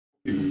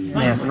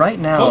Man, right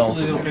now,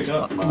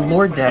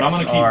 Lord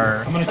decks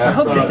are... I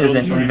hope this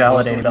isn't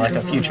invalidated by like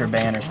a future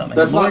ban or something.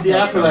 Lord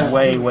decks are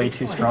way, way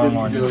too strong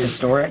on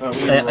Historic.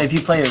 If you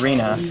play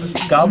Arena,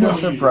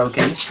 Goblins are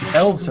broken,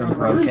 Elves are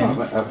broken,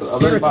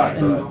 Spirits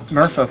and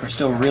Merfolk are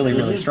still really,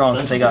 really strong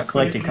because they got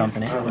Collected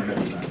Company.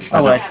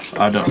 Oh, I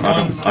don't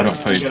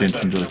pay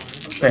attention to it.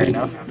 Fair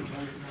enough.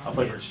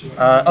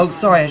 Oh,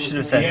 sorry, I should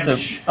have said. So,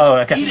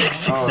 I got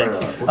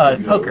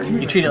 666. Poker.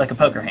 You treat it like a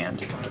poker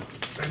hand.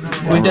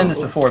 We've done this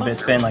before, but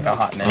it's been like a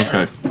hot minute.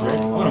 Okay.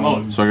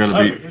 So I got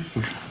to beat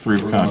 3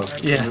 of kind.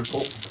 Yeah.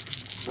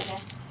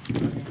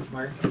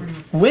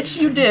 Which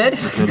you did.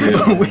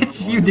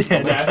 Which you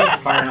did.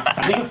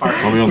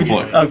 I'll be on the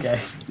play. Okay.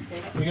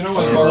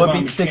 What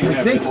beat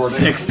 666?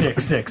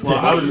 666.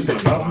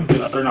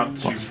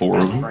 Like 4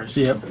 of them.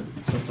 Yep.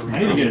 I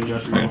need to get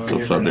adjusted. Yeah,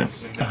 upside down.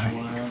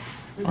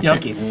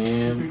 Yucky.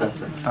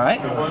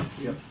 Alright.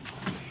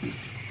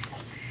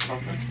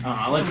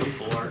 I like the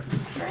floor.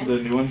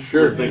 The new one?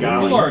 Sure. The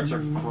full arts are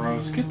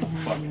gross. Get the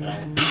fuck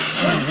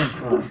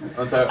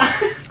out.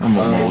 I'm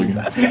on mulligan.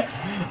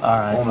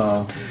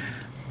 Alright.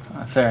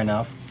 Fair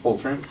enough. Full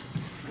trim?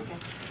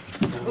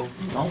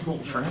 Don't full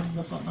trim?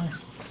 That's not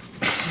nice.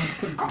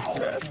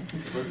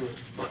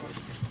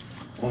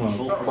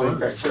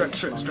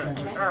 Stretch.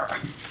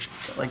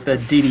 Like the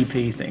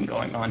DDP thing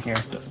going on here.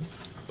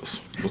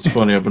 It's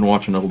funny, I've been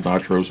watching old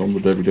Nitros on the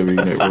WWE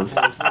Network.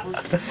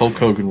 Hulk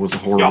Hogan was a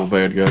horrible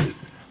bad guy.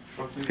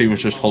 He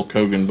was just Hulk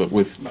Hogan, but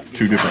with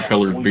 2 different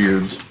colored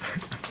beards.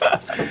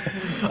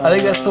 I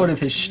think that's sort of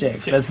his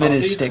shtick. That's been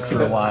his shtick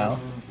for a while.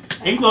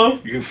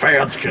 You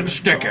fans can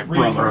stick it,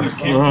 brother.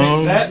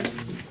 That.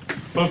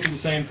 Both do the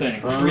same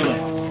thing. Really.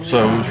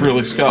 So it was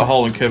really Scott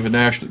Hall and Kevin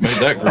Nash that made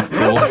that group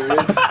cool.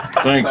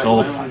 Thanks,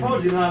 Hulk.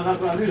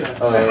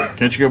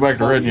 Can't you go back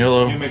to red and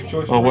yellow?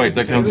 Oh wait,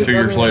 that comes 2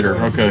 years later.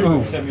 Okay.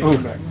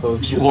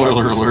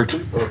 Spoiler alert.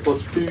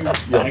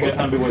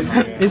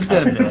 It's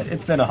been a minute.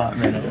 It's been a hot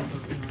minute.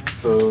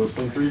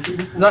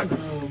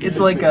 It's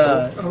like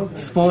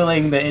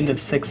spoiling the end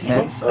of Sixth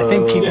Sense. I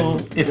think people,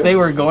 if they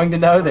were going to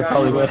know, they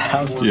probably would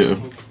have. Yeah.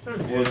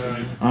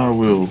 I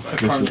will.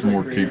 This is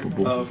more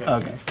keepable.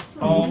 Okay.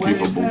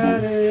 Keepable.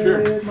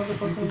 Sure.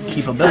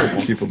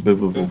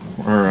 Keepable.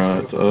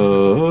 Alright.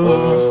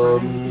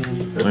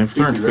 Land for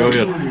turn. Go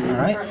ahead.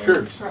 Alright.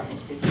 Sure.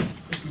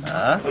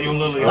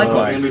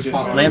 Likewise.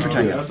 Land for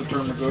turn.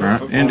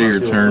 Alright. End of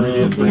your turn.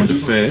 I'm going to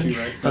fetch.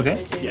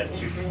 Okay.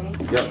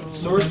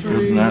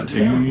 Sorcery.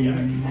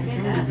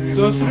 19.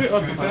 Sorcery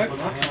artifact.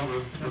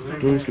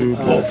 Where's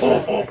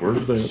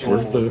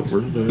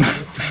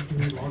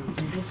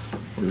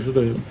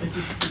that?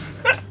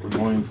 We're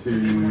going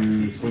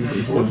to swing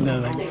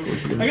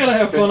I gotta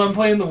have fun. I'm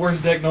playing the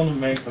worst deck known to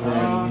me.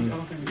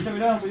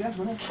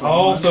 I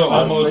also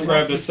almost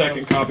grabbed a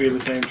second copy of the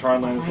same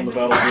Trine Lands on the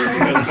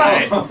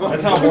battlefield.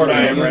 That's how bored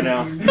I am right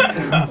now.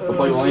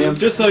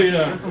 Just so you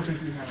know.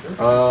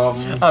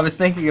 I was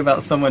thinking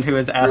about someone who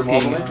was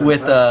asking,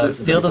 with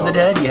Field of the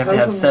Dead, you have to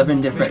have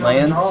 7 different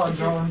lands.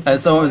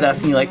 Someone was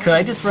asking, like, could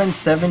I just run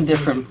 7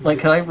 different, like,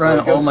 could I run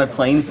all my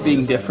planes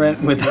being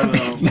different with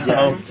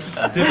no.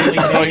 I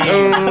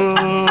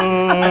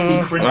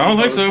don't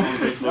think so.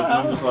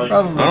 Probably I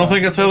don't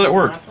think that's how that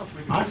works.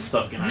 I'm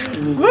sucking.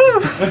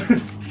 Woo!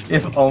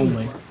 If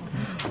only.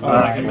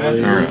 Alright.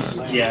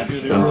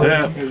 Yes.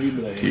 Untap.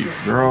 Keep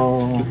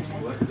draw.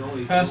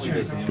 Faster.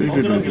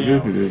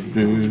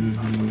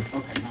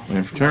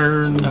 Land for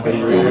turn.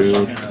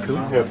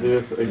 have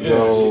this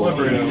Exile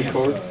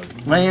card.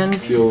 Land.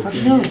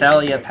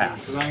 Thalia,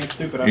 pass.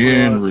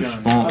 In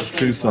response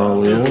to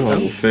Thalia, I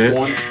will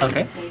fetch.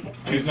 Okay.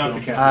 Choose not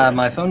to cast.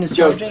 My phone is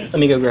charging. Let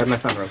me go grab my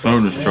phone real quick.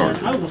 Phone is charged.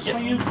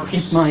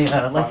 It's my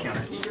life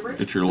counter.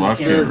 It's your life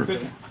counter.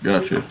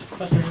 Gotcha.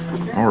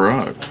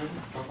 Alright.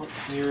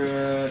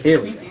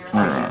 Here we go.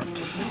 Alright.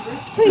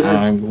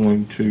 I'm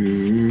going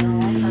to...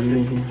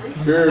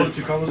 Sure.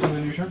 2 colors and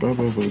then your turn.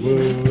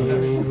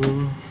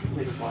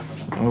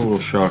 I will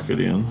shock it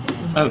in.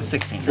 Oh,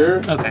 16.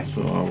 Sure. Okay.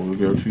 So I will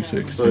go to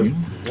 16. So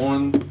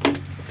 1,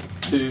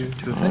 2,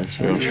 I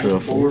shall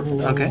shuffle.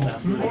 Okay.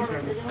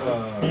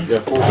 yeah,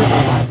 4.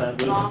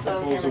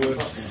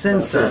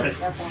 Sensor.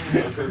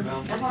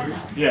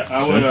 Yeah,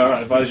 I would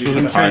advise you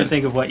I'm to trying to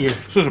think of what year.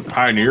 This is a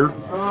Pioneer.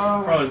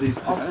 probably these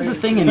 2. There's a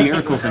thing in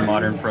Miracles in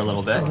Modern for a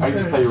little bit. I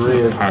just pay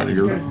red.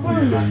 Pioneer.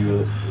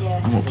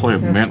 I'm going to play a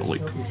Mentally.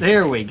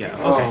 There we go. Okay.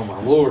 Oh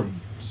my lord.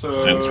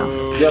 Sensor.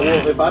 Yeah,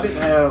 well, if I didn't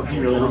have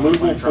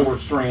removal for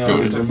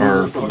strands,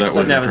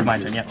 That was my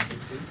turn, yep.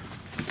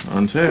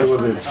 Untap.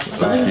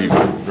 Keep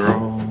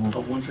draw.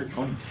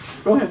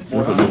 Go ahead.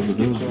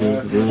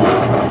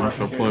 I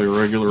shall play a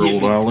regular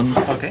old island.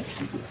 Okay.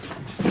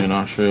 And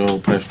I shall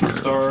pass turn.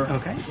 Star,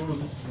 Okay.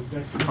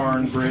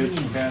 Karn, Bridge,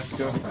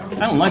 Casco. I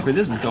don't like where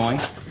this is going.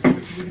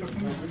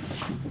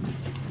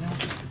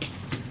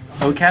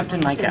 Oh, Captain,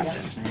 my Captain.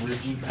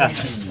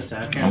 Pass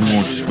turn. I'm going to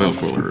spell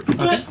quiller it.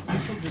 Okay.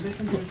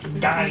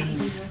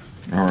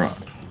 Alright.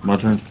 My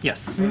turn?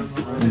 Yes.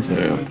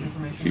 Untap.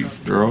 Keep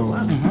draw.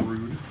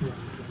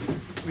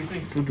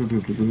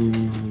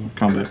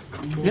 Combat.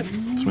 Yep.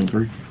 Swing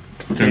 3.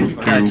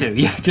 Two.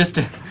 Yeah, just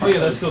to. Oh yeah,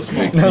 that's still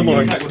small. No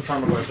lords. Attack with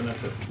charmed weapon,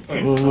 that's it.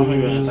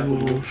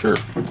 Okay. Sure.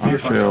 I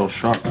shall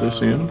shock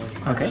this in.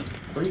 Okay.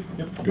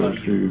 Go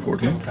to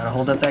 14. Gotta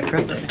hold up that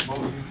cryptic.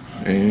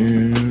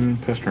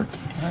 And pass turn.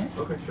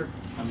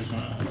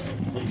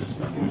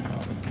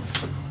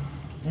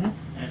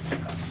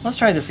 Let's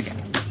try this again.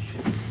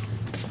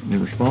 In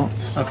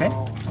response, Okay.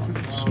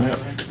 snap.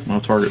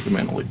 I'll target the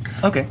mana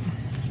leak. Okay.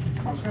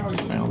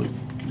 Mana leak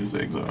is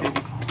exile.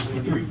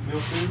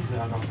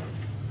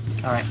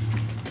 All right.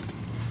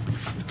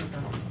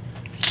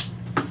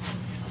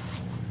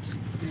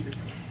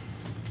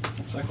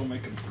 Cycle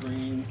make a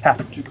green.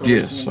 Path.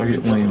 Yes, I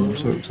get land. I'm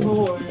so excited.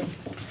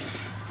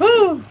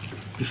 Woo!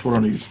 Just what I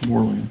need.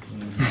 More land.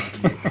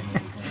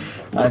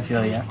 I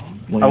feel ya.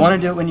 Land. I want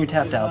to do it when you're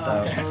tapped out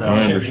though. So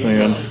I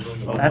understand.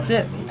 that's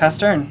it. Pass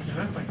turn.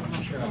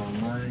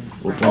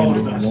 What land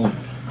do I want?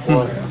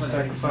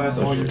 Sacrifice That's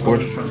all the your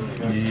question.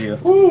 Yeah.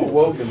 Woo,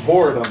 woken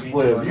horde on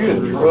flip. You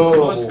in trouble.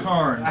 plus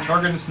Karn.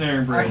 Target and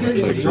snaring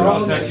bridge.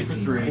 I'll attack you for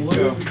 3.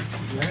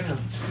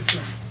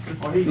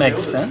 Go.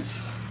 Makes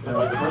sense.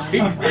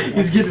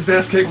 He's getting his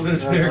ass kicked with a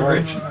snaring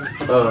bridge.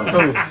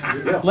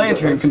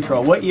 Lantern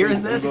control. What year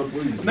is this?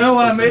 No,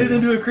 I made it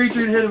into a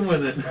creature and hit him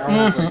with it.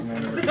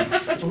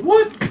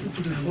 What?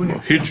 I'm gonna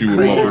hit you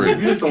with my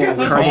bridge.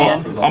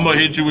 Cran. I'm gonna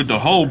hit you with the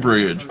whole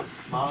bridge.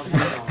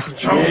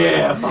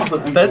 Yeah.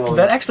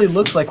 That actually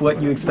looks like what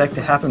you expect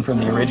to happen from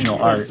the original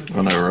art.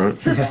 I know, right?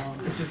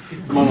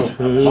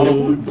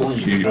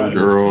 Cute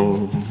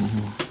girl.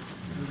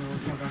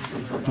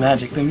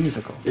 Magic the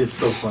musical. It's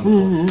so fun. I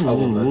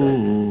love that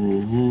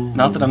day.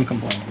 Not that I'm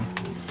complaining.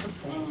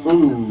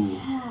 Ooh.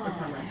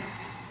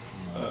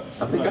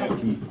 I think I can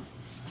keep.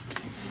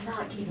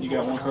 You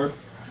got one card?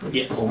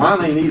 Well,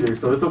 mine ain't either,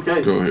 so it's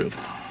okay. Go ahead.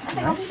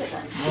 1,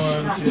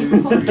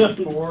 2,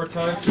 3, 4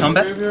 types.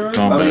 Combat? I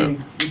Combat. mean,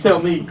 you tell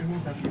me.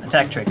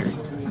 Attack trigger.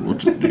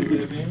 What's it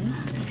do?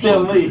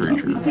 Tell me.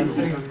 Creature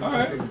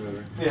Alright.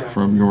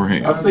 from your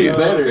hand. I've seen Yes.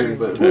 better,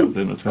 but. Tapped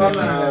and attack.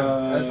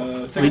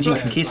 Legion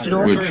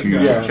Conquistador. Which you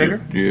Trigger.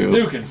 Yeah.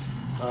 Dukin.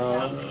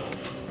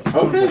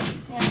 Okay.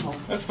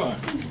 That's fine.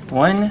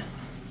 1,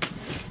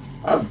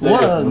 I'm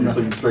dead.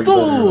 1,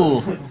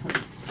 2,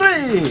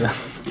 3.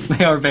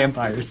 They are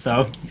vampires,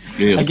 so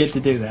Yes. I get to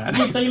do that.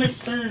 Say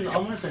next turn.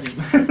 I'm gonna turn.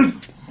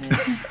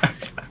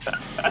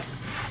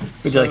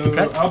 Would you like to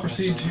cut? I'll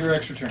proceed to your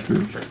extra turn.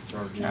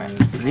 Alright,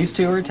 so these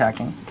two are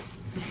attacking.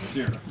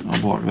 0.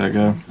 I'll block that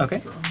guy.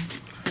 Okay.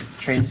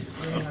 Trades.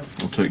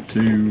 I'll take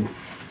 2.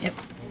 Yep.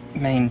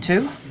 Main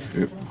 2.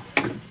 Yep.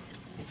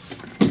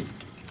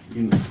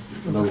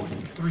 No.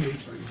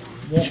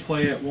 Won't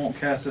play it, won't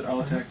cast it,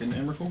 I'll attack an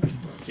Emrakul.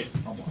 Yeah,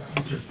 I'll block.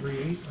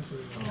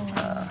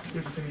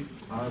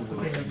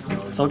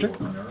 Soldier.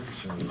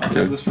 I'll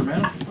do this for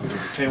mana.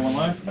 Pay 1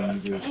 life.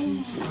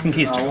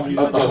 Conquistador. I'll use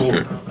it.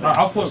 Okay.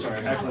 I'll float,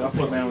 actually, I'll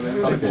float mana with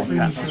it. Okay.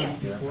 Pass.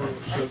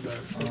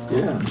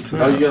 Yeah.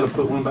 Oh, you gotta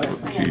put one back.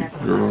 Cute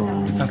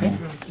girl. Okay.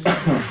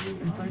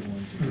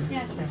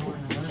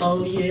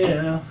 Oh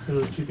yeah.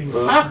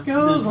 Life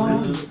goes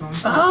on.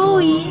 Oh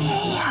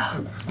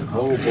yeah!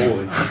 Oh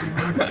boy.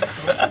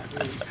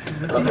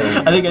 I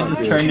think I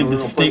just turned into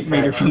Stink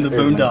Meter from the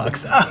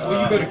Boondocks.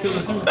 Well, you better kill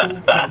this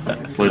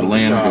Emrakul. Play the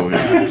land. Go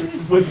ahead.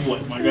 With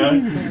what, my guy?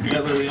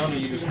 That Liliana,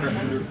 you just cracked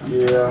her.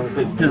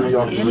 Yeah. Does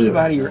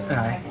anybody...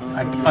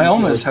 I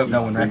almost hope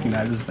no one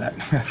recognizes that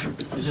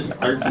reference. It's just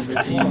 13.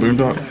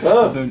 Boondocks.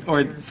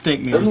 Or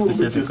Stink Meter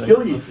specifically.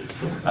 Kill you.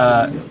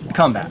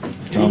 Combat.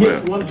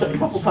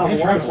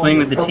 Combat. Swing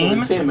with the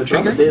team.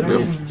 Trigger.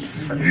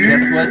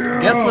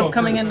 Guess what's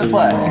coming into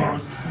play?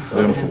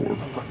 Then 4.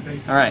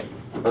 Alright.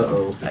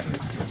 Uh-oh.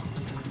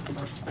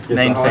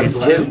 Main phase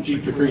 2.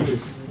 Cheap the creature.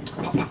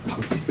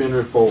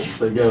 Spinner fault.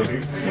 There you go.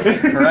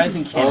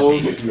 Horizon Oh,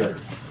 Canopy. shit. I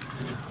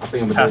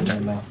think I'm a Pass dead.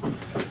 turn though.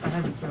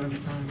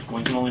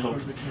 One can only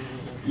hope.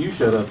 You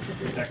shut up.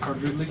 That card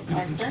good lick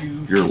because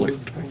you You're late.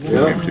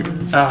 Yeah. Game 2.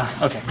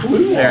 Okay.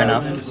 Fair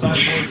enough.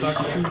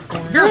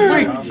 You're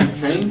weak.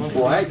 Change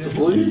black to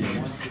blue.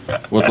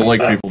 What the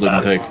lake people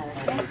didn't take.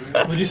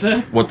 What'd you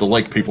say? What the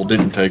lake people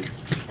didn't take.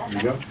 There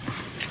you go.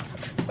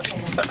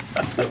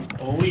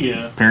 Oh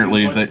yeah.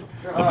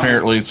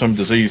 Apparently some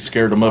disease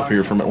scared them up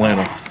here from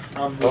Atlanta.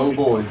 Oh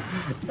boy.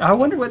 I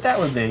wonder what that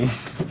would be.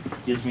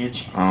 Gives me a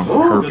chance.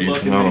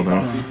 Herpes. I don't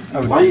know.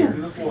 Oh dear.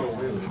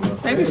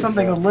 Maybe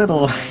something a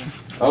little...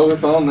 Oh,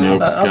 it's on now.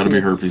 Nope, it's got to be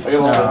herpes. I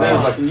got all that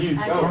down I can use.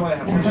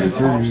 1, 2,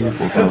 3,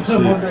 4, 5, 6.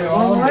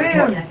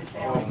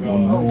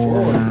 One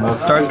more.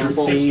 Starts with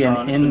C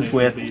and ends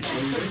with...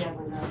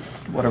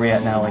 What are we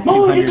at now? Like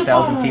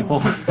 200,000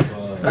 people?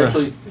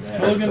 Actually,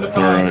 It's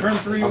alright. Turn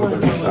 3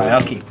 Alright,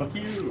 I'll keep.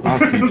 I'll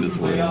keep this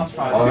way.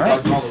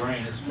 Alright.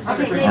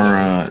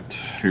 Alright,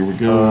 here we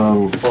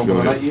go. Let's go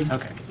ahead.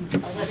 Okay.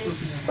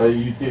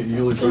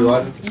 You lose 3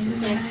 lives?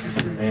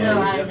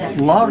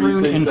 And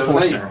Law-Rune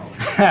Enforcer.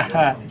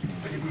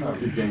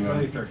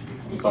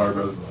 Sorry,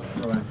 brother.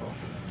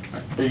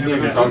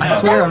 I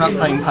swear I'm not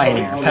playing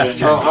Pioneer. Past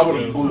turn.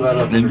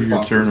 End of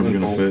your turn, I'm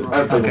gonna fit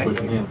Okay.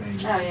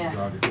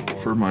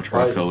 for my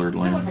tricolored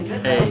land.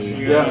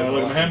 Hey. Look at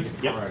my hand.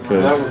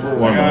 Because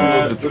why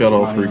not? It's got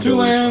all 3 2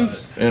 colors.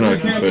 lands, And I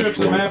 2 can fetch cantrips,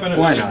 a 4. map, and a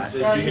Why not? You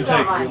can take. Look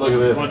at Well,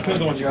 it this.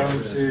 depends on what you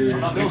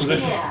got. New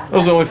position. That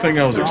was the only thing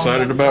I was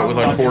excited about with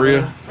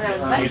Ikoria.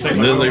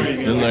 And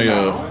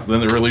then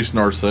they released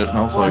Narset, and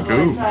I was like,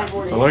 ooh, I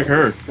like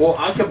her. Well,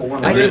 I kept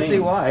one. I can see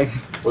why.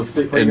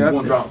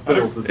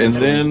 And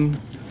then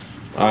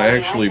I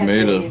actually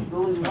made a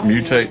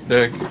mutate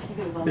deck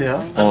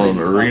Yeah. on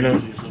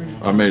Arena.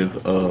 I made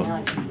a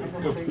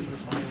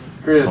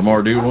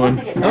Mardu one,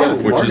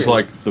 which is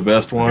like the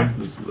best one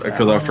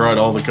because I've tried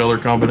all the color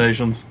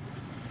combinations.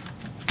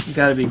 You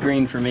gotta be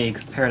green for me,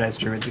 because Paradise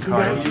Druid's a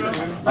card.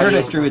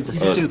 Paradise Druid's a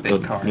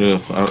stupid card. Yeah,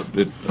 I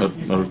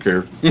don't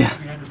care. Yeah.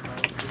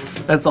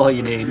 That's all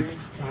you need.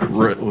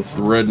 With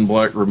the red and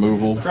black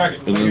removal,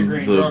 and then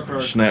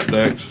the snap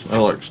decks. I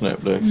like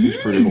snap decks. He's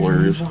pretty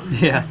hilarious.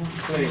 Yeah.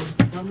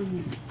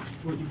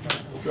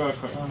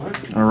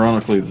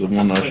 Ironically, the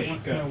one I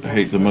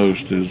hate the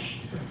most is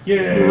the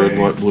red,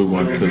 white, blue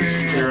one because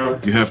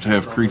you have to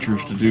have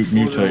creatures to do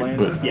mutate,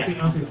 but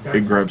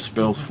it grabs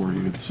spells for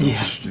you. It's so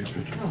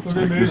stupid. It's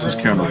like, this is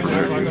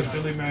counterproductive.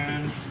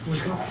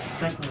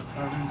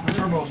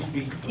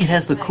 It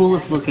has the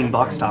coolest looking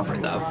box topper,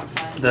 though.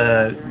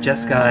 The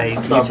Jeskai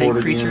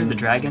mutate creature, the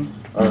dragon.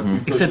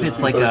 Except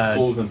it's like a, I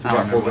don't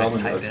remember what its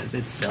type is.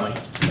 It's silly.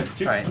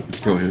 Alright.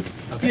 Go ahead.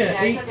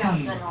 Yeah,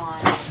 18.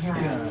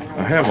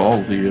 I have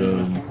all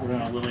the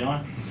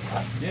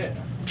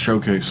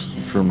showcase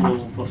from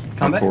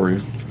Combat? Ikoria.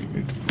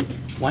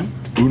 1.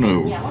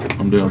 Uno.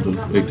 I'm down to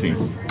 18.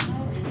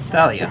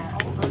 Thalia.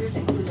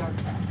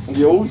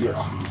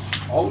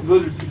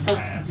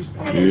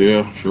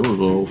 Yeah, sure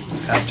though.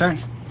 Pass turn.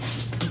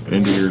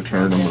 End of your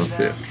turn, I'm gonna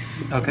fetch.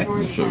 Okay.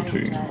 So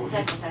too.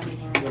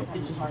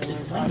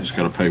 I just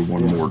gotta pay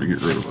 1 more to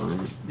get rid of her.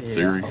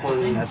 Theory.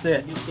 That's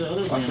it.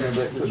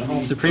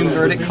 Supreme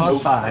Verdict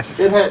costs 5.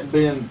 It hadn't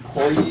been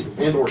played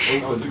and or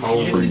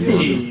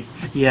opened.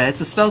 Yeah,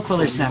 it's a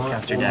Spellquiller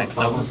Snapcaster deck,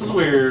 so This is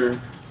where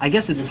I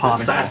guess it's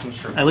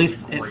possible. At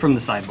least from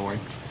the sideboard.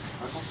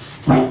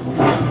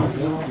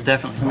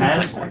 Definitely from the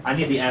sideboard. I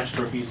need the Ash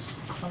trophies.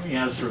 How many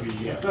Ash trophies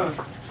do you have?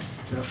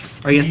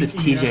 Or I guess if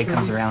TJ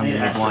comes around,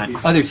 then we'd want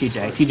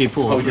TJ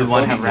Poole, we'd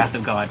want to have Wrath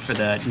of God for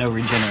the no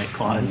regenerate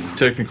clause.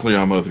 Technically,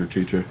 I'm other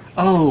TJ.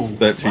 Oh,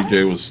 That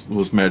TJ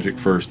was Magic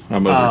first.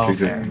 I'm other TJ.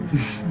 fair.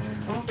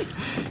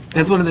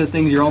 That's one of those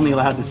things you're only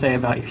allowed to say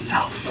about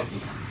yourself.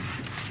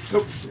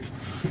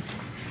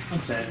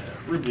 What's that?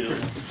 Reveal.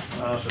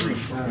 3.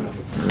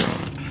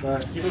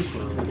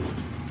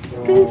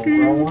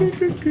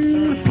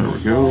 There we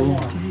go.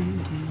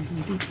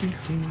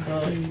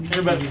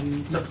 Everybody,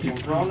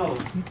 draw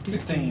another.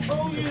 16.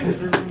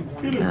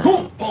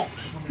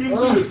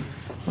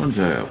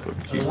 Untap.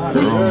 Keep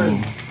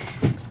going.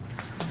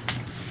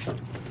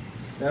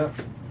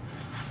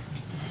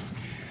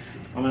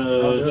 I'm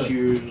gonna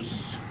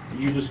choose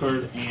you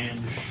discard and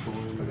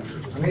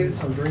I needed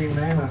some green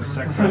mana.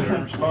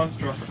 Second response,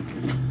 drop it.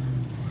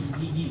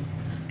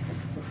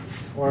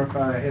 Or if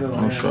I hit a I'll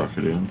land. shock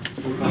it in.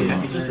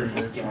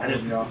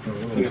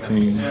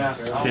 15.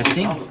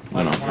 15? Then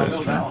I'll pass it.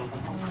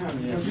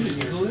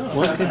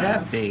 What could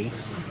that be? It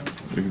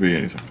could be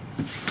anything.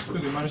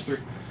 Okay, -3.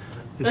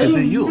 It could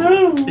be you.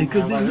 It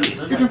could be me.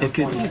 It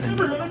could be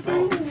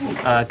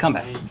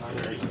combat.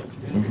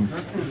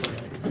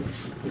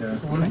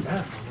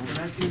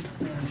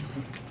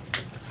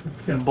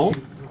 Bolt?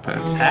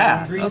 Pass.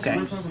 Path. Okay.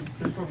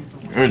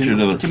 Go get you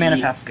another. 2 mana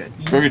path's good.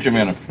 Go get your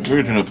mana. Go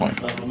get you another point.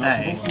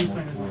 Hey.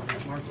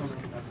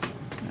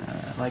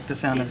 I like the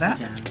sound of that.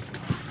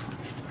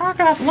 I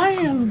got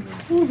land.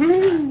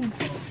 Woohoo!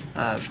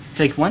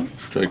 Take 1.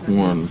 Take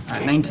 1.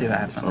 Alright, main 2, I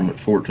have I'm something. at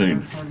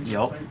 14.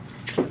 Yup.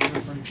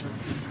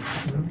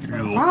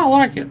 I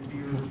like it.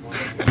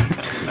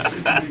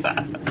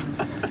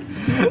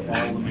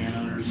 all the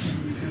mana-owners.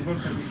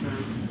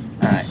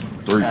 Alright.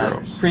 3 draw.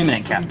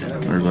 Preeminent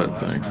Captain. There's that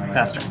thing.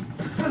 Pass turn.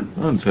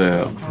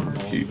 Untap.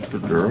 Keep the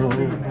draw.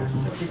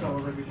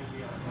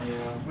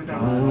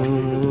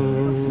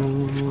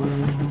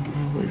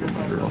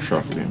 I'll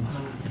shock it in.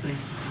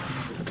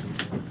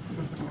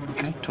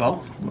 Okay,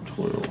 12. I'm at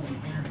 12.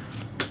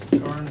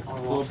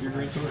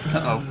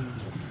 Uh-oh.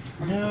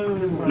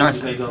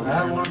 Narset. I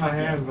have one in my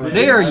hand, but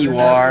There you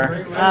are.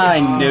 I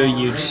knew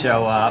you'd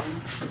show up.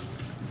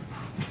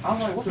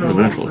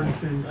 Eventually.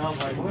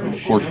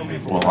 Of course,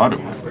 well, I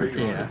don't have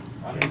creatures. Yeah.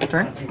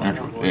 Turn?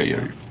 Naturally.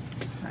 Yeah.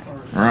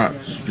 Alright,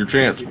 it's your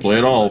chance. Play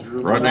it all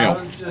right now.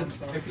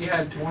 if you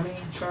had 20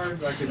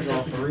 cards, I could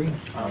draw 3.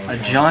 A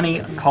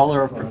Johnny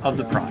Caller of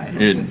the Pride.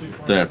 And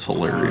that's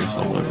hilarious.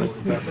 I love it.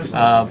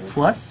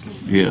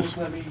 Plus? Yes.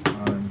 I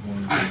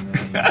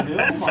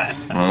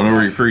don't know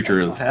where your creature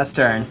is. Pass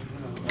turn.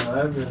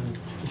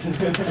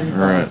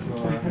 Alright.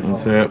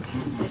 Untap.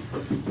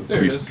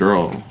 Keep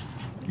draw.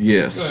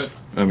 Yes.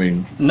 I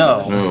mean,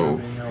 No. no.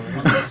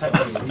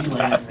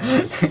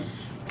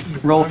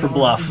 Roll for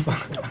bluff.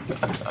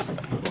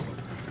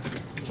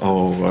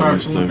 Oh, I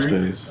miss those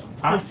days.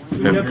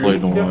 Haven't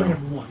played in a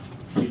while.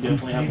 You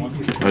definitely have one.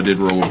 I did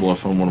roll a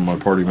bluff on one of my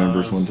party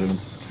members one time.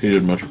 He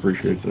didn't much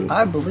appreciate that.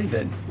 I believe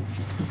it.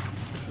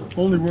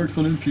 Only works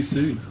on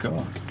NPCs,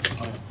 God.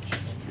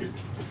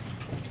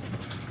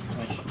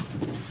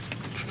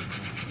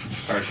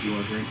 Alright, do you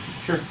want a drink?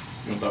 Sure.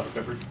 You want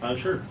Dr. Pepper?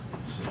 Sure.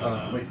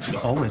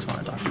 Always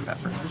want a Dr.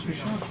 Pepper.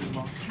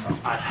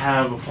 I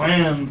have a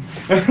plan.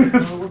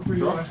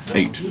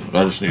 8.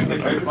 I just need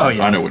that. Oh,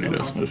 yeah. I know what he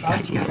does. Go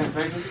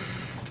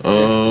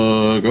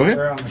ahead.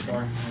 They're on the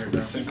car.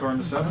 Send card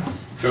to 7.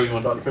 Joe, you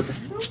want Dr. Pepper?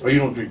 Oh, you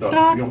don't drink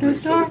Dr. You don't drink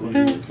soda.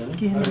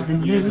 Give me the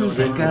news,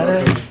 I got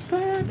it.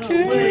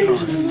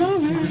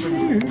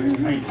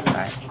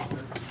 Alright.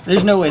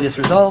 There's no way this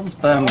resolves,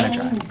 but I'm gonna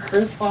try.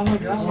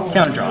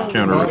 Counter draw.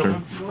 Counter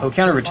return. Oh,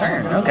 counter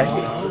return. Okay.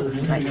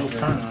 Nice.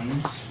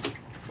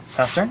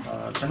 Pass turn?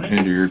 End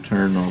of your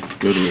turn, I'll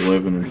go to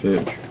 11 and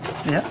fetch.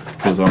 Yeah.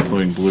 Because I'm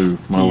playing blue.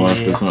 My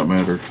life does not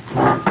matter.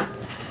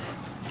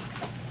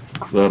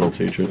 That'll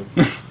teach it.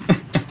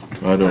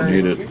 I don't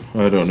need it.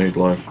 I don't need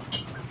life.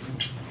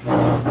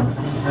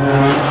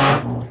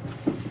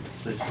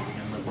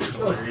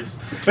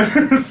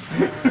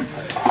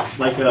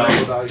 Like,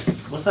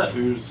 what's that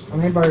ooze? Let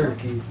me borrow your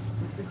keys.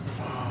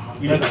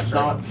 You know that's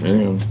not.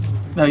 Hang on.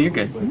 No, you're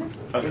good. Too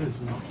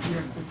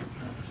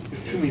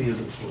many of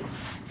those.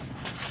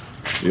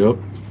 Yep.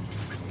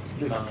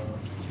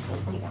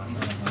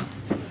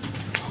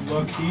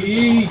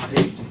 Lucky.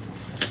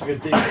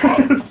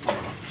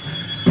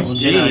 Well,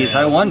 geez,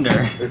 I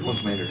wonder. There's one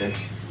commander deck.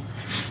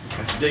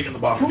 Dig in the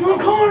bottom.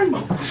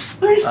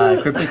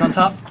 Cryptic on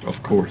top?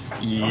 Of course.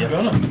 Yeah.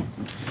 Gonna.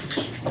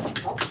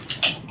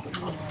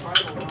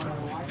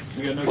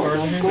 You got no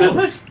cards in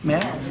here?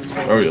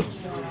 Yeah. Oh, yes.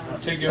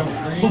 Take you off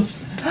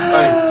greens. I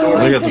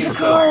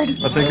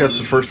think that's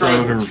the first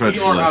time I've ever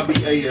fetched one.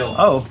 T-R-I-B-A-L.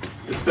 Oh,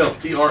 It's spelled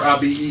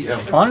T-R-I-B-E-L.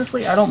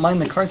 honestly, I don't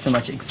mind the card so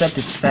much, except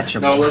it's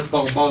fetchable. No, let's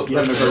ball.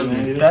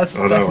 That's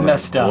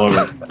messed up. Love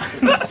it.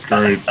 It's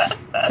great.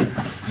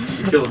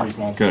 You're killing me,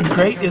 Smalls. Okay.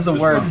 Great is a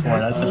word for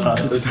it, I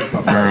suppose.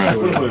 Alright.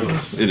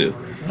 It is.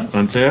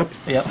 Untap.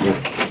 Yep.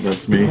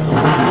 That's me.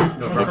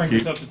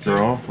 Upkeep.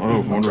 Draw.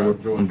 Oh, wonder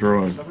what I'm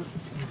drawing.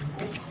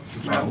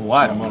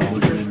 Why? I don't know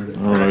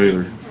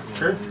either.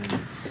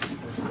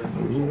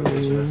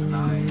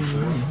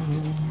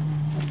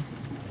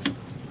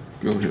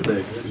 Go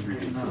ahead.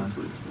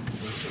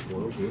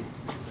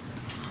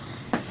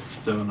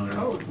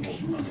 700.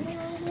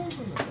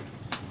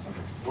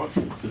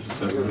 This is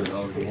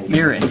 $700.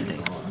 Mirror entity.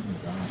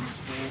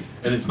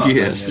 And it's not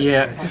Yes.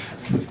 Yeah.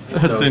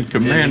 That's in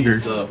Commander.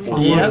 Yep.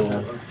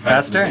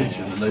 Fast turn.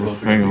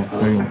 Hang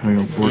on.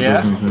 4 Yeah.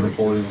 doesn't seem-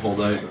 40 the whole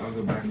day.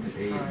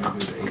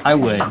 I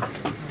would.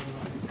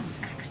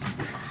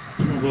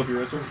 Blow up your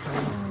red sword.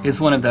 It's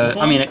one of those.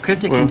 I mean,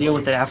 Cryptic can deal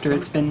with it after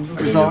it's been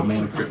resolved.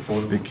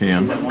 It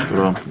can, but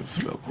I'm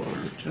spell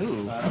clogged.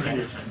 Ooh,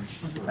 okay.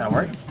 That'll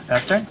work.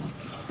 Fast turn.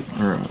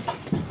 Alright.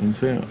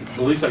 Untap.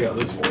 At least I got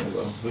this for you,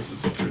 though. This is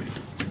so pretty.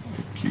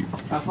 Keep.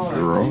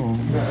 Draw.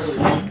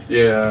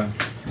 Yeah.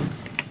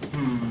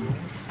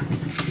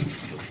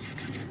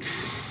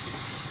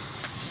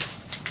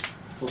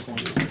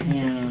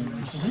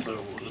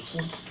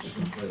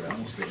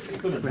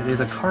 Wait, there's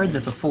a card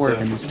that's a 4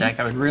 in this deck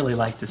I would really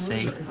like to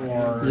see. It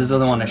just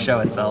doesn't want to show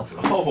itself.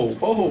 Whoa.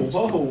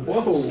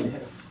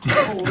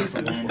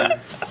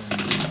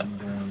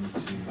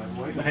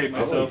 I hate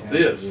myself.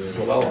 This is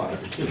what I like.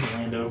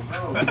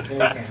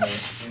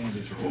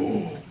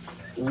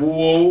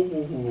 Whoa.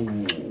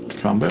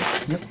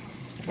 Combat. Yep.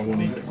 I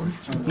won't eat that one.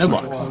 No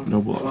blocks.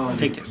 No block.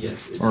 Take 2.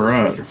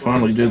 Alright,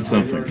 finally did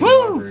something.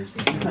 Woo!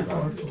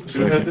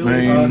 Second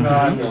main.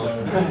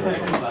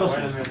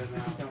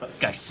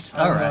 Geist.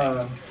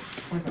 Alright.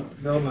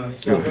 Building a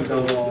stuffy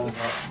double.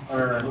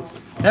 Or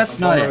That's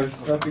not a it.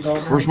 stuffy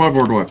double. Where's my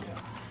board wipe?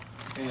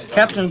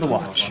 Captain of the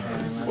Watch.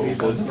 You're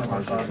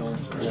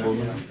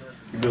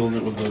building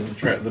it with the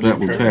trap. That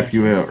will tap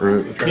you out,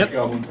 right? Yep.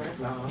 Goblin.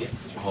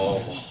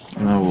 Oh.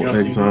 And I will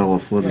exile a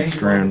flooded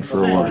strand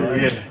for a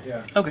logic.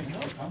 Okay.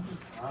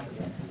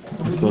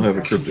 I still have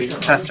a cryptic.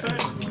 Fast turn.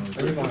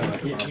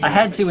 I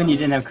had to when you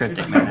didn't have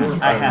Cryptic, man.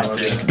 I had to.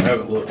 I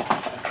haven't looked.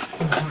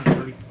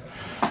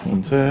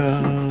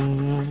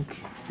 Untap.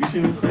 You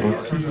seen this thing?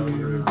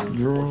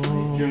 Draw.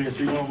 Yep.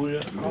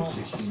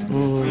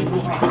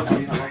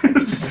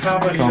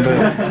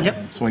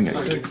 Combat. Swing it.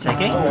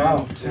 Take 8.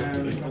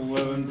 10,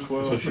 11,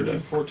 12, 13,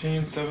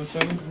 14, 7,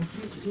 7.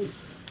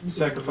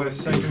 Sacrifice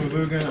second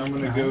Mavugan. I'm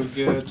gonna go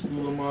get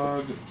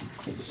Ulamog.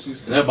 And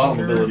that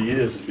bottom ability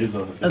is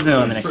a. Let's move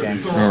on to the next game.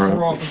 Alright.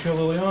 Throw off and kill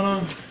Liliana.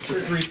 For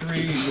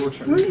 3/3, your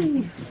turn.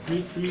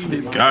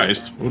 Steve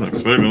Geist. Wasn't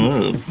expecting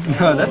that.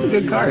 Oh, that's a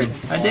good card.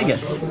 I dig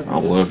it. I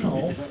love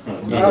him.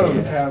 Yeah.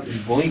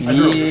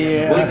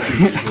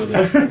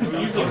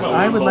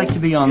 I would like to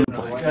be on the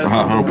board.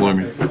 I don't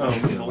blame you.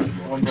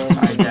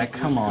 Alright, Jack,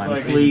 come on,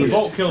 please.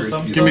 Bolt kill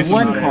some Give me some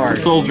One card.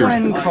 soldiers.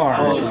 One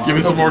card. Give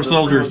me some more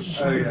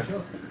soldiers.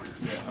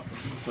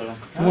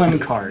 1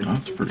 card.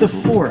 That's pretty It's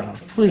a cool.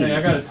 4-of, please. Hey,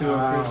 I got it too.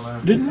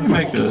 Okay. Didn't they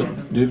make a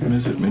Div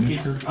Mizzet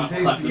miniature?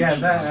 Yeah,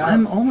 that.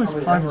 I'm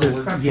almost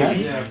positive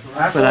yes,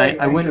 but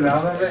I wouldn't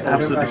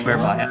absolutely swear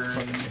by it.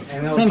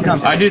 Same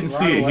company. I didn't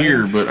see it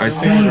here, but I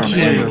seen it on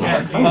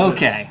Amazon.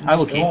 Okay, I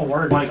will keep.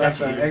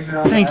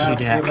 Thank you,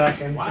 Dak.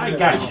 I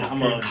got you. I'm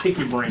gonna pick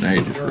your brain. Now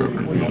you just wrote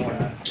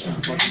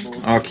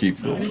it. I'll keep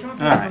this.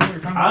 Alright.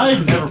 I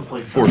never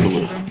played. For the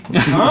loop.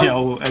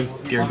 No,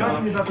 dear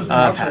God.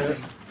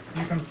 Pass.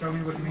 You can show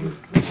me what you mean.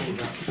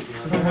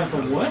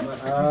 What?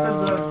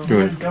 Go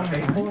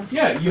ahead.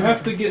 Yeah, you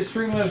have to get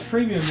Streamlabs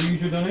Premium to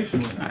use your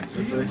donation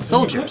link.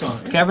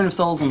 Soldiers. Cavern of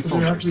Souls and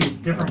Soldiers.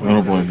 I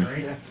don't blame you.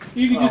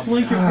 You can just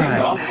link your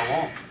PayPal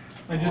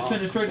and just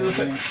send it straight to the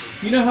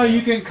pay. You know how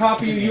you can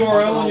copy a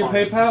URL on your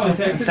PayPal and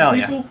text it to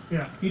Thalia. people?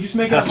 You just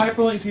make a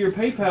hyperlink to your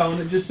PayPal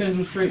and it just sends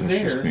them straight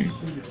there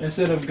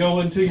instead of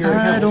going to your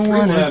account I don't with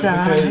wanna Streamlabs,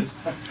 die.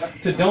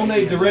 because to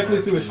donate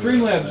directly through a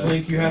Streamlabs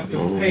link you have to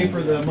pay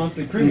for the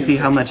monthly Let me premium. see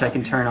how much I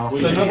can turn off.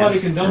 So nobody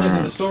can donate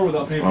to the store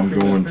without paying for I'm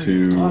going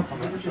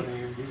Streamlabs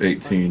to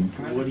 18,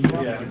 and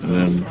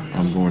then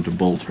I'm going to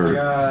bolt her.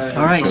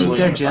 Alright, she's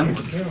dead, Jim.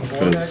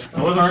 Because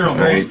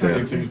I hate that.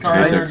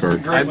 I hate that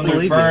card. I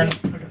believe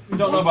you. You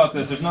don't know about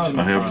this. There's not as I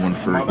much. have one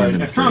for human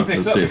Tron strength.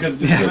 picks That's up it. because it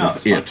just came out.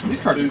 That's it.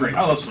 These cards are great.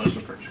 I love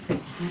Celestial Purge.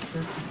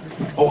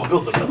 Oh, I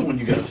built another one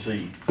you gotta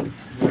see.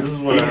 This is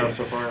what I have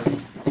so far.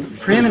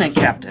 Preeminent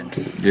Captain.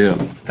 Yeah.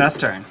 Pass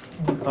turn.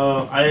 I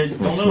don't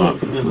That's know not,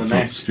 if the that's not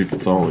next.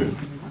 stupid Thalia.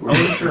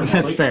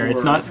 That's fair.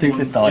 It's not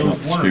stupid Thalia.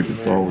 That's stupid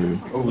Thalia.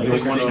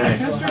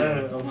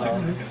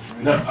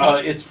 No,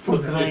 it's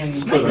put.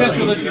 Recast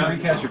will let you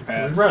recast your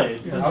paths.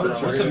 Right.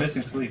 What's the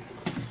missing sleep?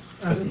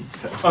 So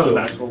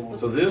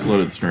this.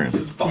 Loaded strand.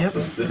 This is thought. Yep.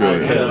 This Go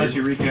is ahead. It'll Kevin. let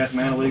you recast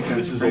Mana Leaks and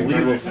This is a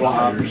legal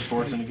flyers.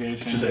 Force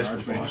Negation. Just ask for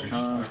Archmage's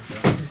flyers.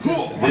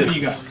 Charm. This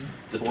you got? is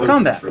the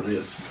Combat. for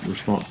this.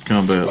 Response to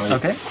combat.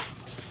 Okay.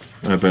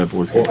 That bad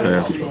boy's get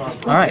passed.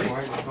 Alright.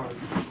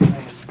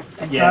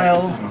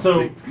 Exile.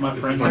 So my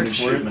friend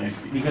Search. for it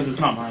because it's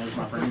not mine. It's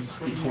my friend's.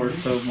 He tore it.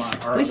 So my.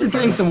 At least he's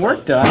getting some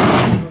work done.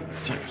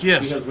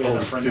 Yes. Because we had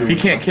a friend. He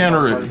can't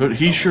counter it, but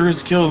he sure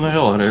is killing the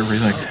hell out of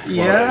everything.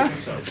 Yeah.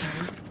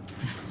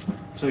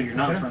 So you're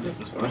not friends with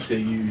this one. Let's say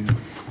you.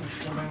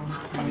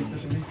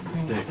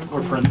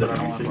 We're friends that I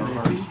don't have our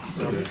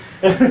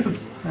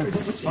hearts. Let's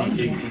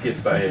see. It gets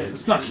bad.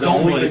 It's not The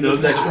only Stoneblade thing though.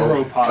 this deck It's I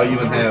Uropod.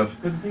 even have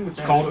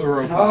It's called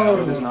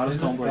Uropod. It is not a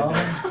Stoneblade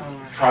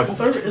deck. tribal.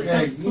 It's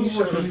not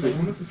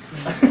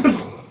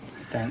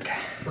Think.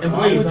 And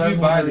why would you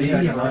buy these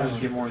and not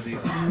just get more of these?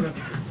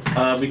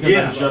 because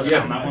Yeah, it's just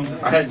yeah. on that one.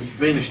 I hadn't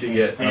finished it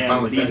yet. And I And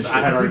finally these, finished I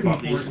had it. already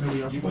bought these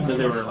because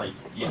they were like,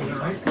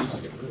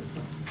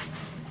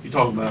 You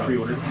talk about a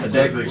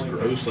deck that's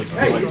gross, like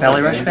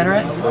Ballyrush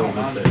Banneret?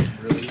 this deck.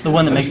 Really. The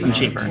one that makes them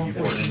cheaper.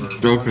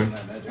 Okay.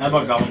 I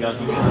bought Goblin Guys.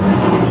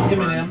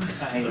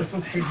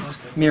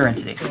 Mirror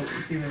Entity.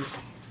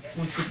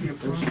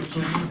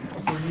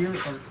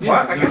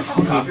 Well, I guess that's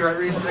a copyright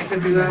reason they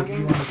could do that.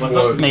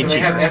 Made They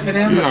have cheaper. F and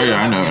M. Yeah,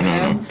 yeah, I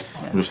know.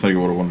 I'm just thinking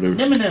what I want to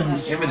do.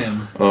 M&M's.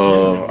 Eminem.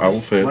 I will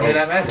fit. What did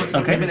I imagine?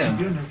 Okay. Eminem.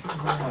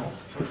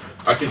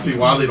 I can see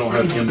why they don't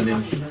have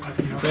M&M's.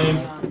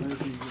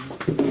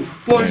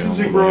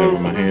 Licensing, bro.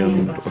 In my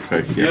hand.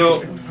 Okay.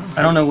 Yeah.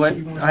 I don't know what.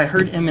 I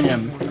heard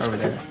Eminem over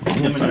there.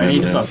 So I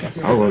need to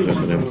focus. I love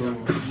M&M's.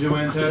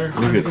 Joanne Tatter.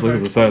 Look at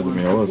the size of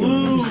me. I love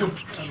M&M's.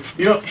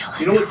 You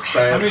know what's How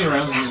sad? many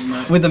rounds is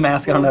that? With the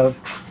mask, I don't know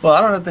if. Well,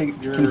 I don't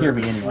think you can hear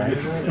me anyway.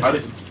 I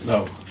didn't.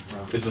 No.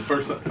 It's the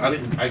first thing. I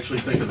didn't actually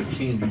think of the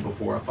candy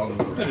before I thought of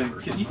it.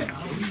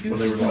 When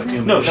they were like,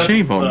 No, that's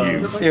Shame on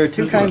you. There are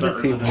two kinds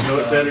of people. You know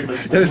what's better?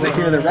 Those that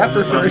hear the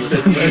rapper first.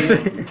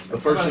 The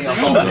first thing I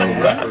thought was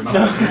the rapper.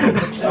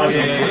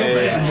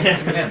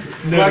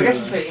 Well, I guess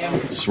you say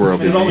Eminem. I swear I'll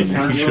be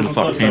eating. He should have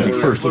thought candy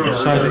first. Look at the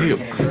side of the hip.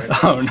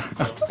 Oh no.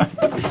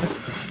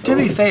 To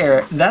be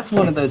fair, that's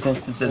one of those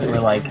instances where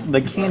like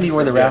the candy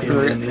or the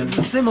wrapper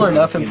is similar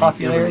enough in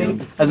popularity,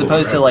 as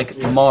opposed to like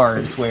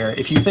Mars, where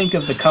if you think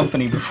of the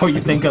company before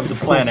you think of the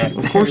planet.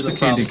 Of course the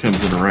candy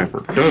comes in a wrapper.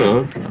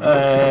 Duh.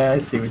 I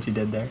see what you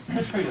did there.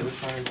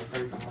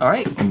 All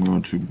right. I'm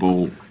going to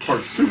bolt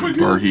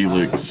our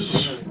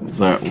helix.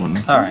 That one.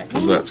 All right.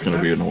 'Cause that's going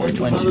to be annoying.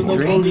 1, 2,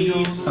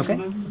 3. Okay.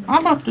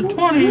 I'm up to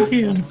 20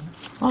 again.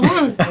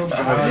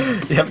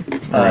 Yep.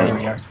 Here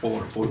we are.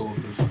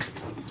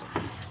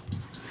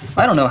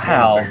 I don't know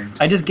how.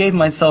 I just gave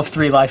myself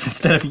 3 life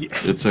instead of you.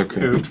 It's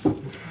okay. Oops.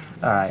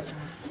 Alright.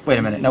 Wait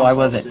a minute. No, I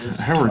wasn't.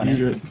 How are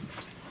you?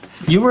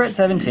 You were at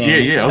 17.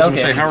 Yeah. I was going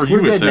to say, how are you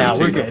We're at good now.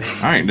 17? We're good.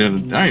 I ain't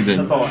done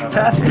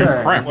Past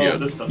turn. crap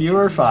yet. You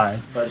were fine.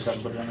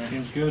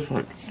 Seems good.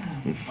 I'm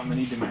gonna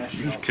need to mash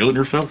you. Just killing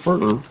yourself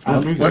further.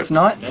 Let's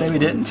not say we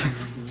didn't.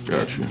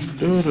 Gotcha.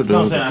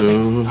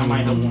 I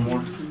might have one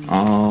more.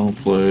 I'll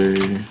play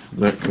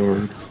that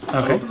card.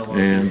 Okay.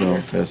 And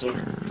I'll pass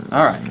turn.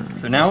 Alright.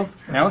 So now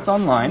it's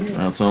online.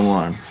 That's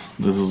online.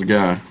 This is a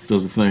guy.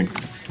 Does a thing.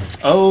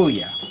 Oh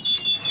yeah.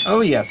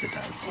 Oh yes it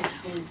does.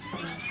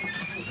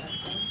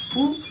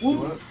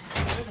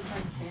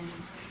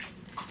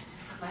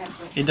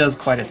 It does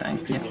quite a thing.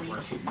 Yeah.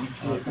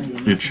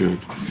 It should.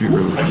 It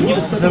really should.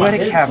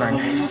 Zoetic Cavern.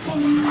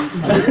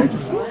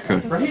 Okay.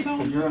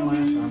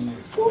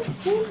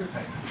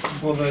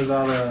 Well, there's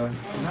all the.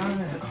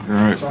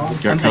 Alright. He's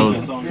got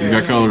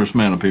colorless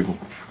mana, people.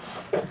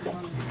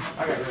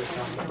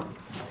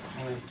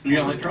 You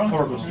got Electron?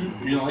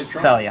 You got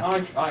Electron? Thalia. I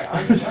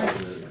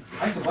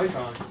used to play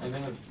Tron, and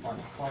then it's like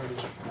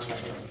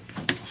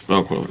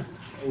Spell Queller.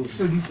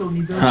 So do you still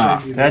need those?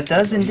 Ha. That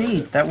does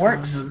indeed. That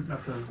works.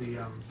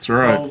 That's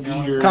right.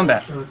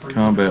 Combat.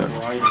 Combat.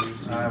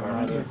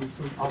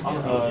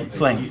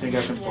 Swing.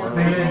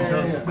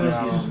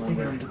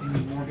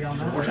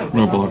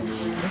 No blocks.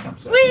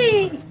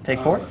 Whee! Take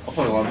 4. I'll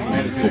play a lot of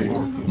Commander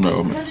 4. No,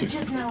 I'm at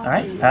 16.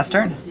 Alright, pass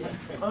turn.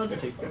 I'm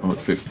at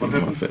 15.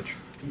 I'm at fetch.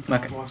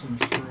 Okay.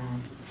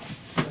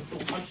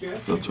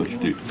 So that's what you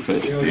do.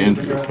 Fetch at the end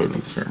of your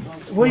opponent's turn.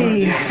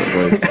 Whee!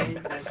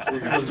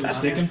 Was it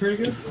sticking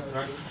pretty good?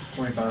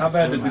 How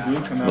bad did the glue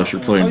come out? Unless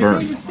you're playing Oh,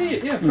 burn. you can see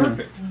it. Yeah,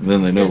 perfect.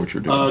 Then they know what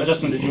you're doing.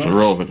 Justin, did you It's win?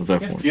 irrelevant at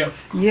that point. Yep.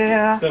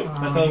 Yeah. So,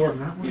 that's how it works.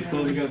 It's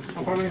really good.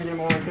 I'm probably gonna get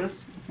more like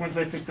this once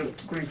I pick the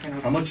green can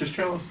up. How much is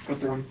Chalice? Got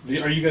the one.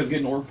 Are you guys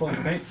getting orc play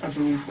paint? I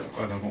believe so.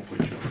 I don't play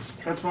Chalice.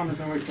 That's one is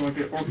gonna wait till I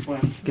get orc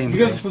plan. Game You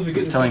guys are play. supposed to be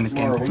getting Telling him this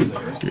it's game tomorrow play.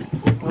 Wednesday,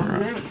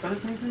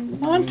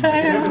 right? Well,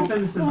 they haven't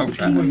sent us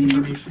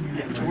anything.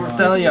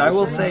 Thalia, I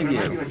will save you.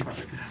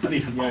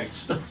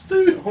 Yikes.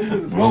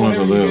 Well,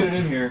 Whenever never you will. get it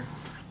in here,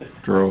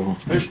 Draw.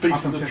 There's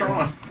pieces of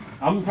Tron.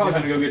 I'm probably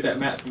gonna go get that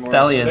mat tomorrow.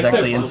 Thalia is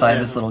actually inside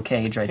this little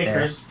cage right Hey there.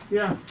 Chris,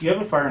 Yeah, do you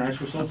have a fire and ice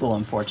crystal? That's a little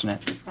unfortunate.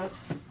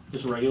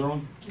 Just a regular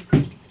one?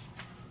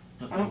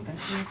 I don't think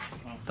so.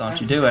 Don't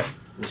you do it.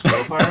 Just no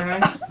fire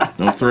and ice?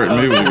 Don't threaten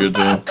me with a good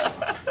time.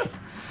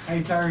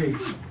 Hey, Terry.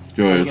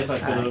 Go I ahead. guess I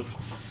could have.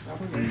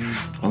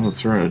 Oh,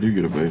 that's right. I do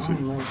get a basic.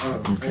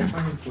 Okay.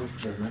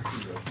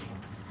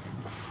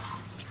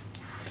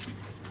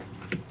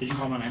 Did you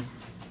call my name?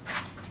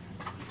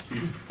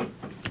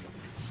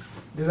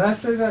 Did I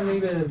say that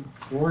needed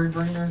glory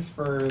bringers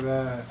for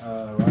the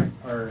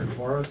or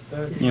Boros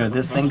stick? You know what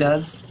this thing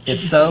does? If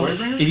so,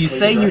 if you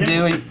say you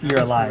do it,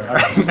 you're a liar.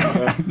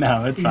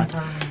 No, it's fine.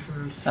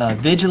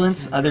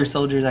 Vigilance, other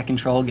soldiers I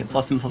control get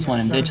 +1/+1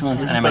 in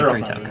vigilance, and I make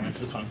 3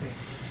 tokens. It's fine.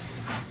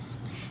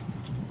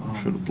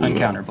 Should have blew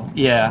Uncounterable.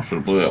 Yeah. Should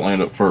have blew that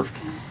land up first.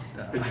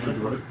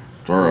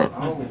 It's alright.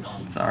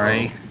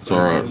 Sorry. It's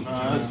alright.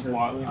 That's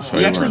wild. That's how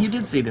You you actually, learn. you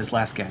did see this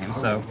last game,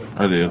 so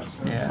I did.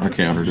 yeah. I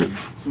countered it.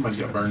 Somebody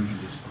got burned.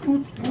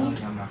 Won't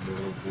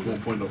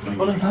point no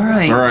finger. All It's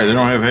right. alright. They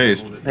don't have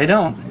haste. They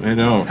don't. They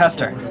don't. Pass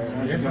turn.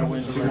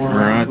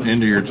 Alright,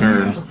 end of your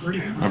turn.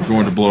 I'm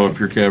going to blow up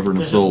your Cavern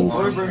of Souls.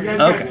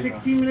 Okay.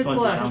 16 minutes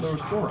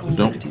left.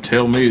 Don't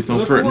tell me,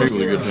 don't threaten me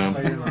with a good time.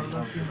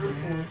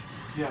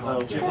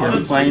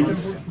 Your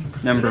planes,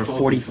 number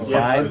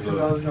 45. Because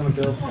I was gonna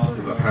build one.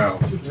 It's a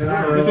house. Then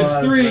I If it's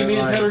realized 3, that, me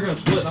and like, Ted are gonna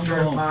split. I'm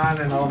going home. mine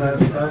and all that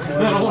stuff.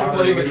 I don't want to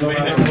play with me.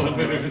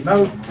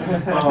 No.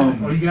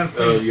 Oh, you gotta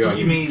play. yeah.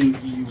 You mean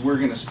we're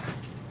gonna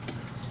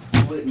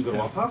split and go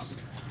off house?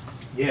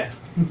 Yeah.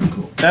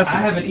 That's I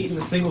haven't eaten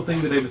a single thing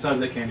today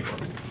besides that candy bar.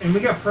 And we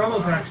got promo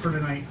packs for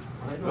tonight.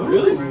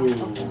 Really?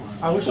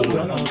 I wish I would have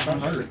done that. I'm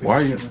hungry.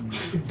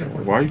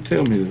 Why you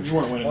tell me this? You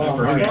weren't winning that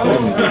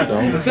first Don't.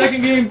 game. The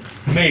second game,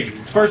 maybe.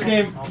 First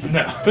game,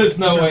 no. There's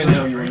no way in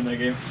hell you're winning that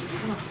game.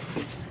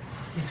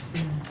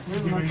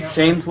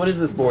 James, what does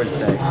this board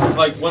say?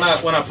 Like when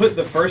I put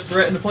the first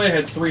threat into play, I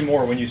had 3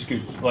 more when you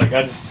scooped. Like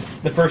the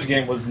first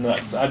game was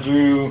nuts. I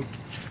drew,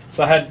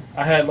 so I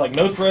had like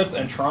no threats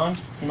and Tron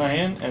in my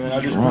hand, and then I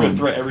just drew a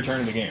threat every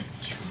turn of the game.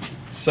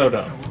 So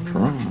dumb.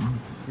 Tron.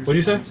 What'd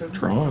you say?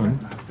 Tron.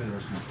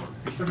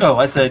 Oh,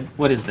 I said,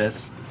 what is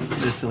this?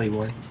 This silly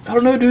board. I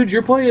don't know, dude.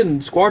 You're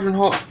playing Squadron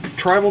Hawk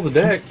Tribal the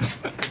deck.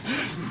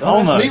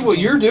 Don't ask me what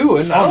you're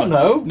doing. I don't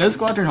know. No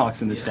Squadron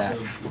Hawks in this deck.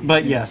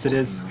 But yes, it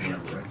is.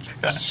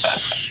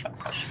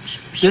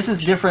 This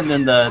is different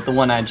than the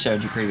one I'd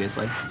showed you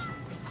previously.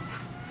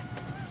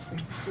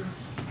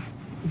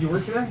 Did you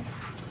work today?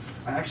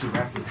 I actually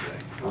wrapped it today.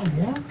 Oh,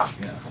 yeah?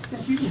 Yeah.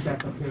 You did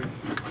that up there.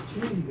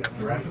 Jeez, you got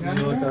You wrapped it? Did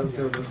you look up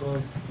see what this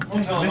was?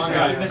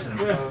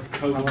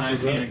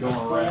 COVID-19 and going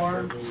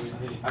around.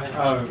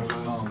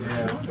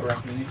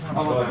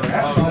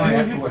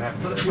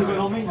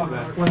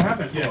 What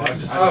happened? Yeah,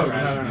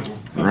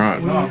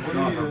 Right.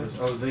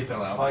 Oh, they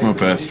fell out. I'm gonna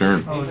pass turn.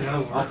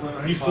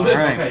 You flipped.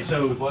 Alright. Okay,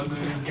 so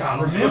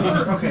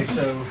remember. Okay,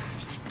 so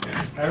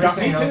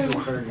Everything else is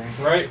fair game.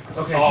 Right?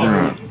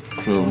 Alright.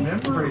 So, I'm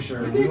pretty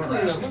sure.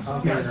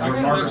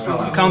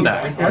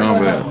 Combat.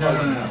 combat.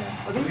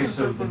 Okay,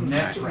 so the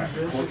next round.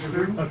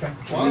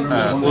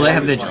 Well, they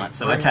have vigilance,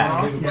 so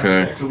attack.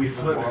 Okay. So we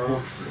flip.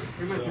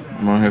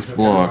 I'm gonna have to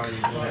block.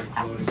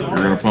 You're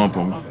gonna pump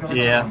them.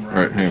 Yeah.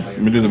 Alright, hang on.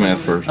 Let me do the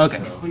math first. Okay.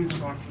 Let's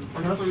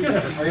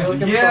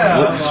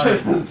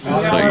say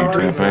you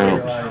tap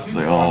out.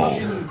 They all.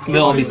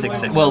 They'll all be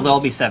 6/6. Well, they'll all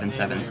be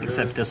 7/7s,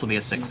 except this will be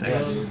a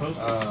 6/6.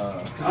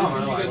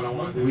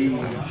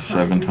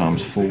 7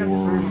 times 4.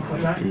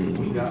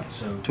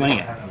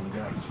 28.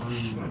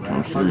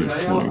 Times 3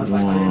 is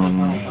 21.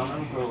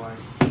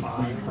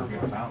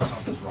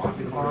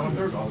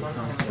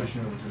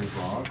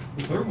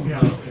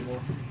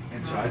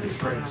 And so I just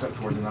straight accept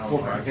towards the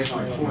novel. I guess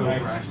I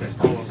crash test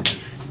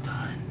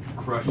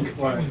crushed it.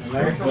 But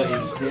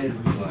instead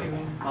we like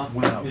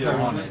went up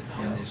on it,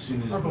 and as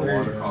soon as the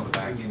water caught the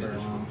back end, it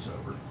just flips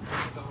over.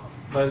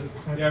 But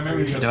yeah, I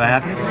remember. Do I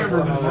have to? I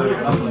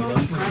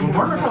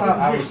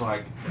was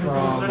like,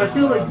 I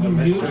feel like you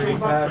knew something.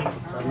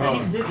 She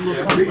did look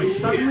up, like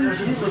suddenly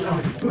she did look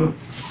up.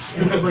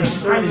 And it was like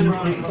sudden,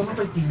 like, it's almost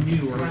like you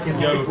knew, or like,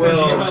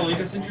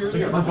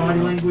 my body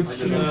language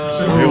changed.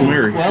 Hail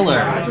Mary. Queller.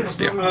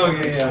 Oh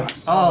yeah.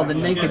 Oh, the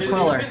naked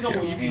Queller. That's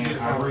only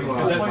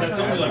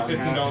like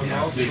 $15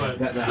 off,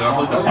 but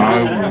I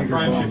have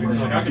Prime shipping.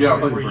 So like I can Yeah,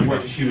 where you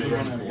want to shoot it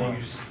and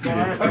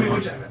you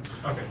just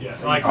okay, yeah.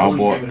 Like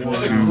bought 2 of the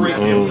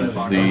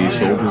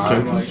soldier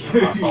tokens.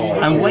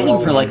 I'm waiting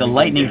for like a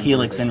lightning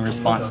helix in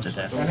response to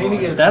this.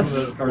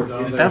 That's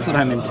what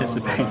I'm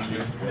anticipating.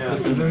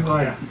 This is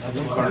like.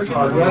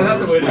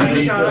 that's a way to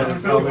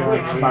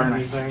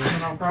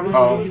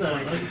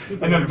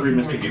And then 3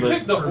 Mystic If you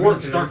pick the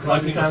orc, start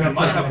collecting, I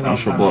might have I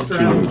shall block 2 of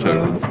the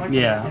tokens.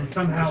 Yeah.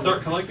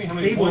 start collecting how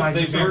many points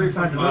they vary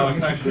from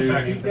faction to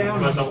faction.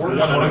 But the orc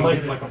one, I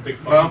like a big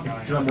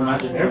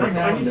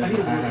fucking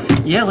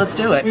guy. Yeah, let's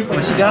do it.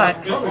 What you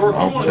got?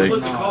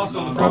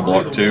 I'll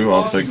block 2,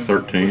 I'll take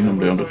 13, I'm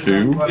down to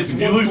 2. It's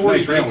 140,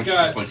 it's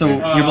got So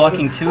you're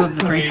blocking 2 of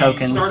the 3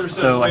 tokens.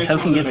 So a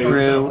token gets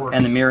through,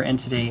 and the mirror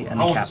entity, and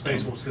the captain.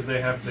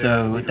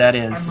 So that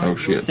is Oh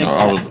shit, 6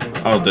 no,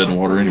 I was dead in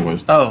water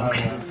anyways. Oh,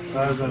 okay.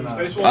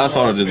 I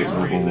thought I did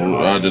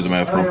the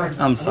math wrong.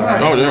 I'm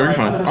sorry. Oh yeah, you're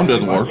fine. I'm dead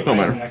in the water, don't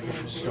matter.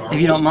 If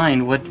you don't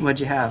mind, what'd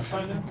you have?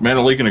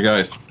 Mana Leak and a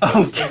Geist.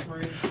 Oh,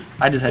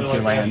 I just had 2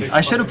 lands.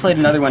 I should have played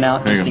another one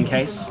out just in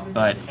case,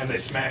 but And they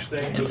smash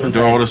things. since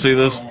Do I want to see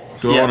this?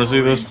 Do I Yeah. want to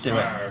see this? do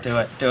it, do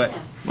it, do it.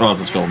 Oh,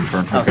 it's a skeleton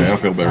turn. Okay, I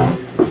feel better.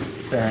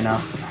 Fair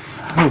enough.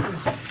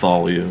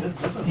 Thalia.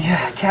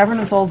 Yeah, Cavern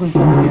of Souls and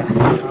Thalia.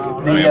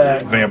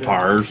 The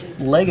Vampires.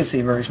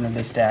 legacy version of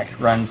this deck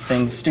runs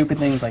stupid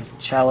things like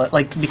Chalice,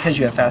 like because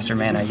you have faster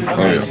mana, you can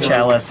play yeah.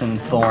 Chalice and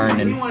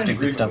Thorn and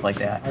stupid stuff like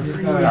that.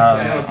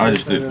 I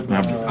just didn't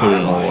have to put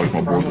it on like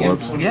my board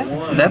wipes. Yeah,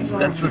 that's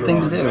the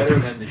thing to do.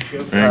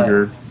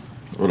 Anger.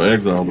 Or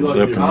Exile, but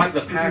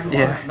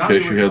Yeah. in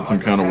case you had some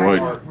kind of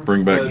white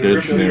bring back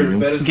dead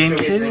shenanigans. Game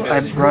 2,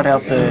 I brought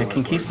out the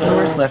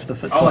Conquistadors, left the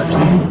Foot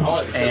Soldiers,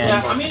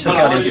 and took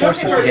out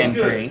Enforcer for Game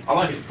 3. I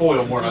like it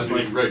foil more than I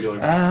do regular.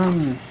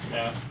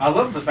 I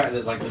love the fact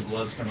that like the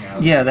blood's coming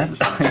out. Yeah, that's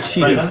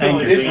jeez,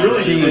 Anger. It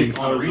really Jeez.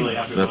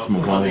 That's my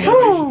body.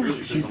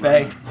 Woo! She's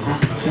back.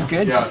 She's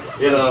good. Yeah,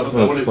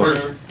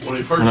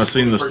 When I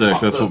seen this deck,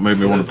 that's what made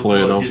me want to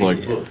play it. I was like,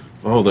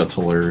 oh, that's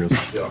hilarious.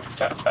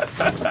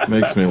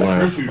 Makes me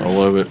laugh. I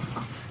love it.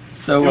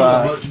 So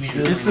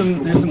there's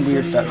some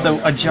weird stuff. So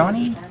a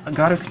Johnny, a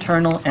God of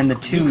Eternal, and the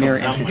 2 mirror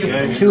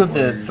entities. 2 of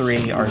the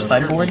 3 are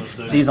sideboard.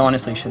 These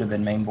honestly should have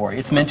been main board.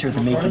 It's Mentor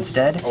the Meek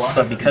instead,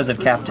 but because of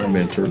Captain,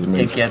 Mentor the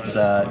Meek.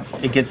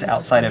 it gets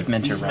outside of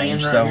Mentor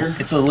range. So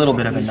it's a little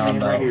bit of a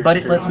non-bow, but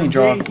it lets me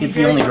draw. It's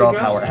the only draw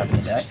power I have in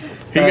the deck.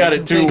 He got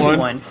it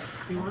 2-1.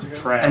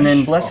 And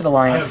then Blessed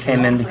Alliance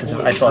came in because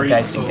I saw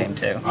Geist in Game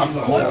 2.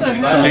 So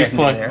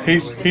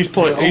He's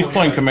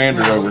playing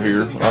Commander over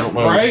here. I don't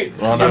know. Right?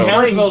 I know.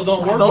 Counterspells don't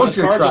work when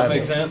Soldier cards don't Tribe.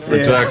 make sense.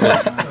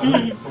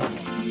 Exactly.